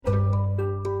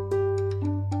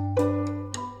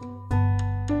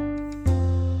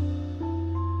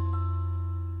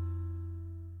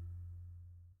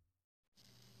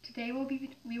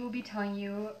be telling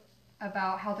you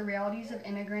about how the realities of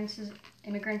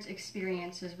immigrants'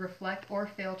 experiences reflect or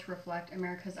fail to reflect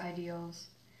America's ideals.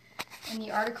 In the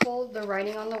article, The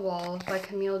Writing on the Wall by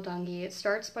Camille Dungy, it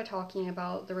starts by talking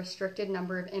about the restricted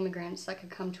number of immigrants that could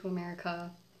come to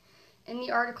America. In the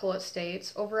article, it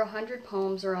states, over 100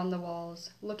 poems are on the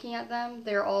walls. Looking at them,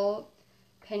 they're all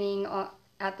pinning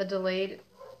at the delayed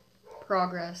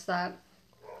progress that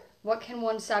what can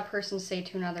one sad person say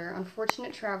to another?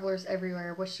 Unfortunate travelers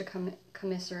everywhere wish to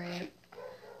commiserate.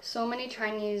 So many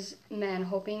Chinese men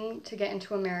hoping to get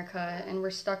into America and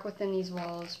were stuck within these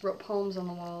walls wrote poems on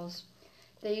the walls.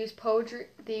 They use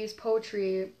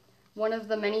poetry, one of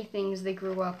the many things they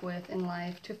grew up with in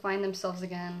life, to find themselves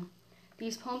again.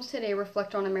 These poems today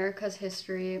reflect on America's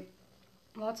history.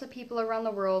 Lots of people around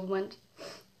the world went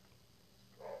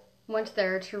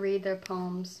there to read their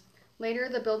poems. Later,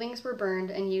 the buildings were burned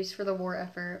and used for the war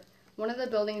effort. One of the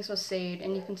buildings was saved,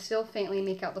 and you can still faintly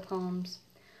make out the poems.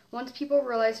 Once people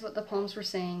realized what the poems were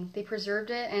saying, they preserved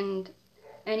it, and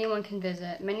anyone can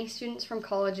visit. Many students from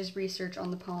colleges research on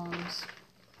the poems.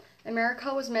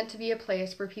 America was meant to be a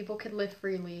place where people could live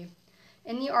freely.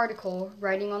 In the article,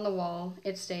 Writing on the Wall,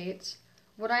 it states,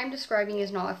 what I am describing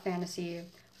is not a fantasy.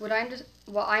 What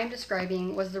I am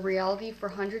describing was the reality for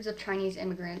hundreds of Chinese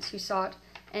immigrants who sought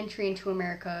entry into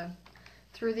America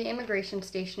through the immigration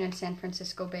station in San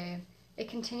Francisco Bay. It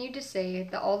continued to say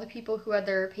that all the people who had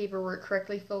their paperwork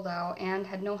correctly filled out and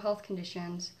had no health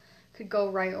conditions could go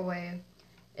right away.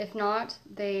 If not,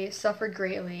 they suffered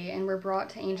greatly and were brought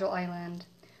to Angel Island.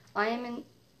 I am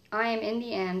in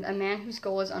the end a man whose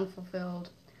goal is unfulfilled.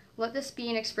 Let this be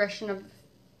an expression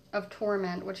of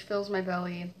torment which fills my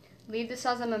belly. Leave this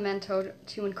as a memento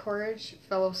to encourage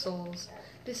fellow souls.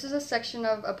 This is a section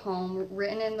of a poem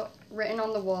written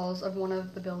on the walls of one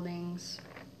of the buildings.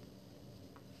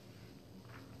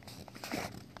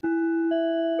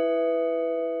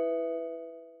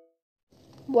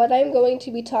 What I'm going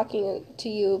to be talking to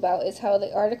you about is how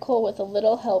the article, with a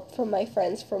little help from my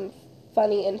friends from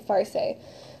Funny and Farce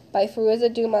by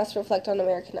Firuza Dumas, reflect on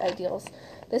American ideals.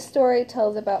 This story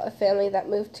tells about a family that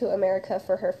moved to America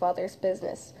for her father's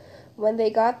business. When they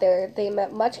got there, they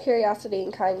met much curiosity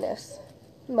and kindness.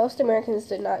 Most Americans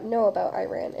did not know about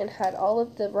Iran and had all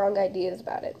of the wrong ideas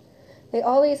about it. They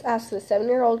always asked the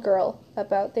 7-year-old girl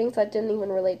about things that didn't even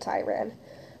relate to Iran.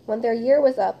 When their year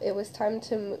was up, it was time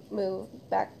to move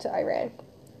back to Iran.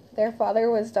 Their father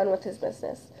was done with his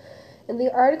business. In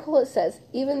the article it says,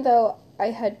 even though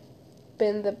I had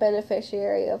been the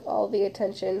beneficiary of all the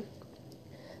attention,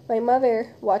 my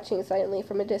mother, watching silently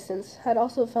from a distance, had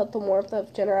also felt the warmth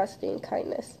of generosity and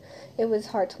kindness. It was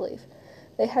hard to leave.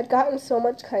 They had gotten so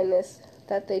much kindness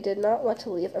that they did not want to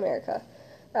leave America.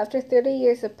 After 30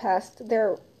 years had passed,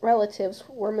 their relatives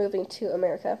were moving to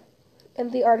America. In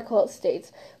the article it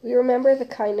states, we remember the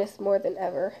kindness more than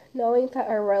ever, knowing that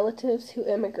our relatives who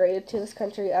immigrated to this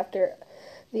country after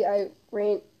the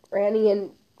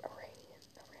Iranian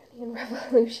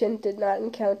Revolution did not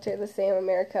encounter the same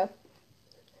America.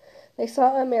 They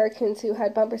saw Americans who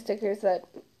had bumper stickers that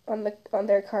on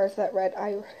their cars that read,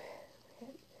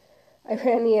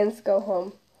 Iranians go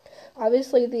home.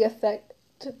 Obviously, the effect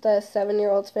the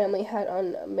 7-year-old's family had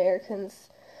on Americans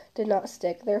did not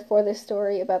stick. Therefore, this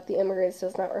story about the immigrants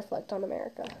does not reflect on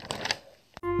America.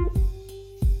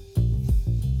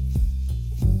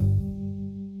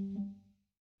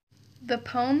 The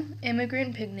poem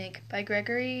Immigrant Picnic by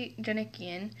Gregory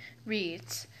Janikian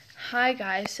reads, Hi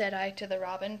guys, said I to the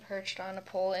robin perched on a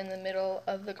pole in the middle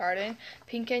of the garden.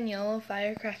 Pink and yellow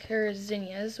firecracker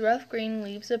zinnias, rough green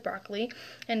leaves of broccoli,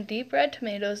 and deep red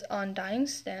tomatoes on dying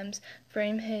stems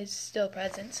frame his still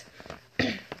presence.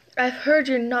 I've heard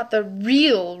you're not the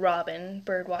real Robin,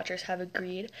 bird watchers have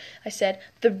agreed. I said,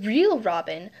 the real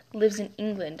Robin lives in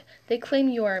England. They claim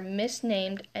you are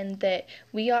misnamed and that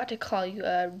we ought to call you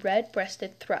a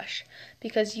red-breasted thrush,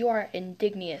 because you are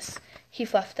indignious. He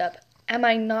fluffed up. Am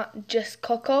I not just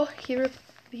Coco?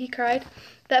 He cried.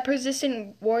 That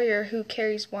persistent warrior who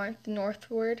carries warmth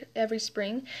northward every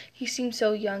spring. He seemed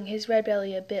so young, his red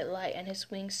belly a bit light and his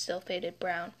wings still faded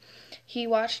brown. He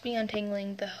watched me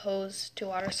untangling the hose to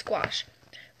water squash.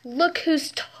 Look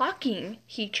who's talking,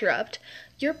 he chirruped.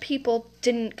 Your people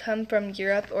didn't come from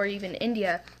Europe or even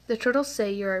India. The turtles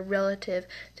say you're a relative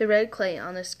to red clay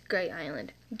on this great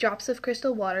island. Drops of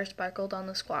crystal water sparkled on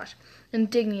the squash.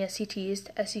 Indignious, he teased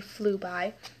as he flew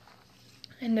by.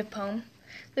 End of poem.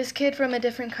 This kid from a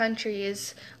different country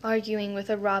is arguing with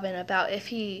a robin about if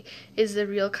he is the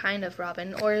real kind of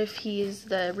robin or if he is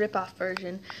the rip-off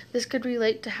version. This could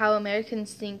relate to how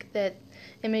Americans think that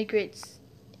immigrants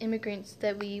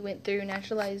that we went through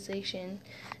naturalization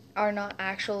are not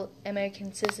actual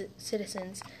American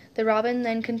citizens. The Robin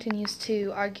then continues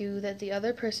to argue that the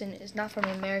other person is not from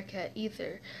America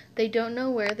either. They don't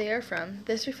know where they are from.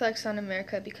 This reflects on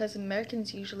America because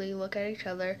Americans usually look at each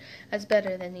other as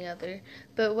better than the other.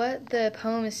 But what the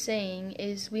poem is saying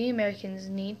is we Americans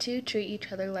need to treat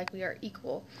each other like we are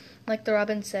equal. Like the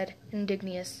Robin said,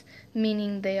 indigenous,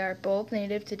 meaning they are both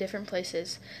native to different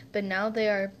places, but now they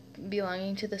are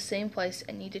belonging to the same place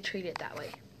and need to treat it that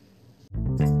way.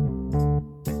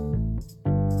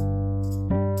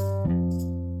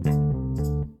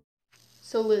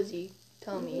 So Lizzie,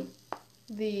 tell me,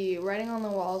 the writing on the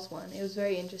walls one, it was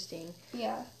very interesting.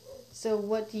 Yeah. So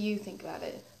what do you think about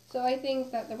it? So I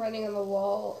think that the writing on the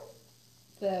wall,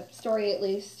 the story at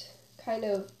least, kind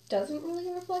of doesn't really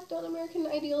reflect on American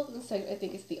ideals. Instead, I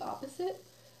think it's the opposite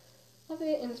of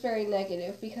it, and it's very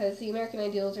negative because the American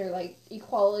ideals are like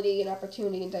equality and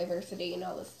opportunity and diversity and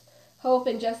all this hope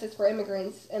and justice for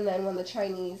immigrants, and then when the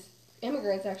Chinese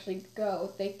immigrants actually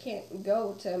go, they can't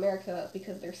go to America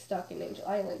because they're stuck in Angel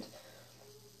Island.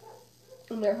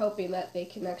 And they're hoping that they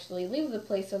can actually leave the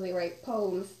place, so they write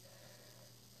poems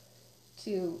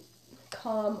to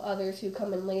calm others who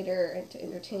come in later and to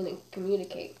entertain and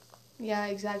communicate. Yeah,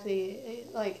 exactly.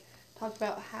 It, like, talked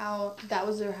about how that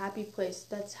was their happy place.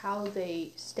 That's how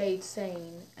they stayed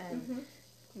sane and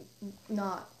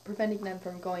not preventing them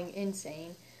from going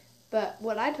insane. But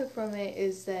what I took from it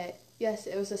is that, yes,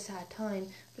 it was a sad time,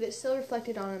 but it still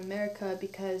reflected on America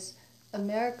because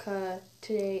America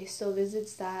today still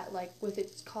visits that, like, with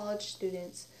its college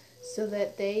students so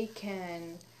that they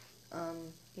can,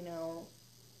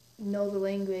 know the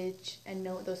language and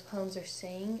know what those poems are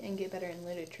saying and get better in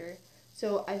literature.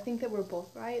 So I think that we're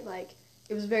both right. Like,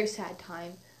 it was a very sad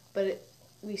time, but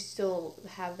we still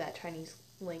have that Chinese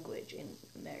language in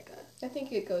America. I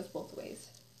think it goes both ways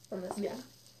on this one.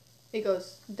 It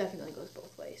definitely goes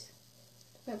both ways.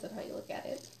 Depends on how you look at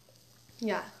it.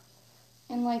 Yeah.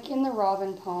 And like in the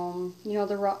Robin poem,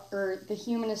 the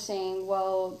human is saying,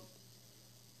 well,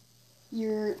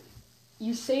 you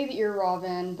say that you're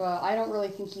Robin, but I don't really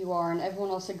think you are, and everyone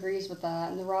else agrees with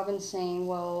that. And the Robin's saying,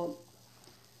 well,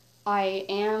 I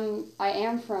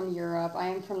am from Europe. I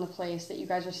am from the place that you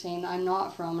guys are saying that I'm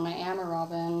not from, and I am a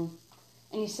Robin.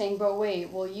 And he's saying, but wait,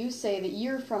 well, you say that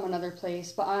you're from another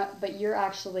place, but you're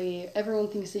actually, everyone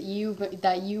thinks that you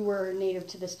were native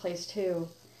to this place too.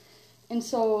 And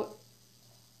so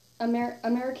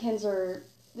Americans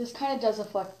this kind of does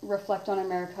reflect on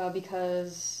America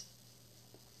because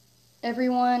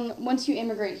everyone, once you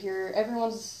immigrate here,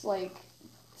 everyone's like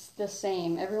the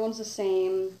same. Everyone's the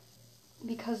same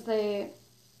because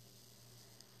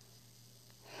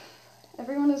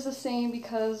everyone is the same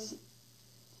because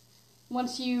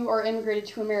once you are immigrated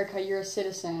to America, you're a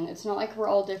citizen. It's not like we're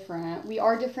all different. We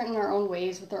are different in our own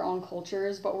ways with our own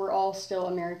cultures, but we're all still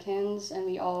Americans, and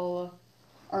we all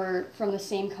are from the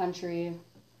same country,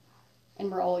 and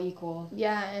we're all equal.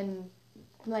 Yeah, and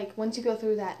like once you go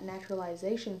through that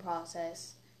naturalization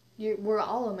process, we're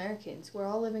all Americans. We're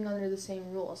all living under the same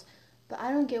rules. But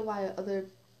I don't get why other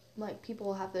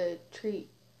people have to treat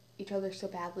each other so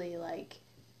badly. Like,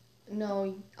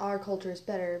 no, our culture is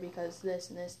better because this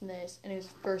and this and this, and it was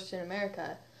first in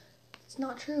America. It's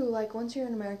not true. Like, once you're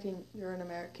an American,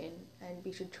 and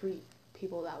we should treat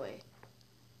people that way.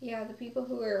 Yeah, the people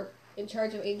who were in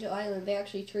charge of Angel Island, they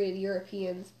actually treated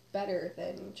Europeans better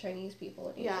than Chinese people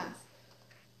and Asians. Yeah.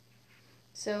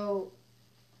 So,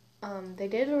 they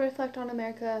did reflect on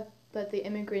America, but the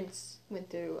immigrants went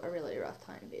through a really rough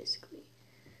time, basically.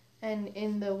 And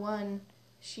in the one,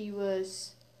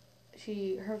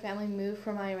 her family moved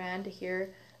from Iran to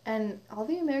here, and all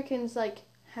the Americans,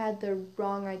 had the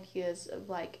wrong ideas of,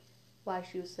 why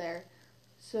she was there.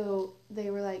 So they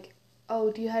were like, oh,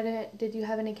 did you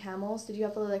have any camels? Did you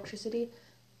have electricity?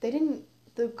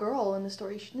 The girl in the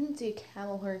story, she didn't see a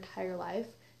camel her entire life.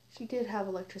 She did have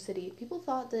electricity. People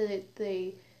thought that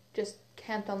they just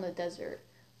camped on the desert.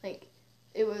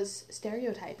 It was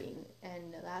stereotyping,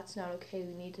 and that's not okay.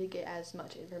 We need to get as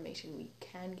much information we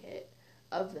can get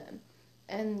of them.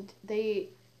 And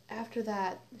after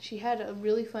that, she had a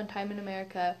really fun time in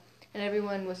America, and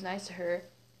everyone was nice to her.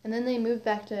 And then they moved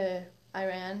back to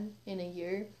Iran in a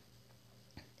year,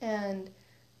 and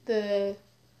her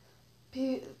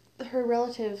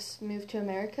relatives moved to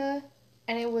America,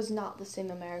 and it was not the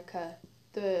same America.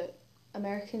 The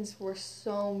Americans were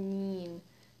so mean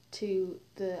to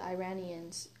the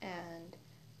Iranians, and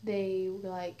they were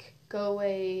like, go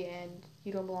away and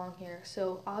you don't belong here.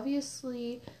 So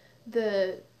obviously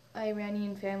the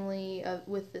Iranian family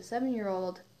with the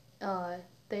 7-year-old,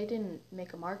 they didn't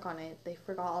make a mark on it. They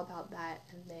forgot about that,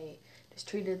 and they just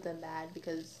treated them bad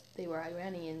because they were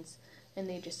Iranians, and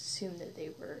they just assumed that they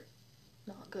were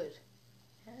not good.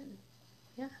 And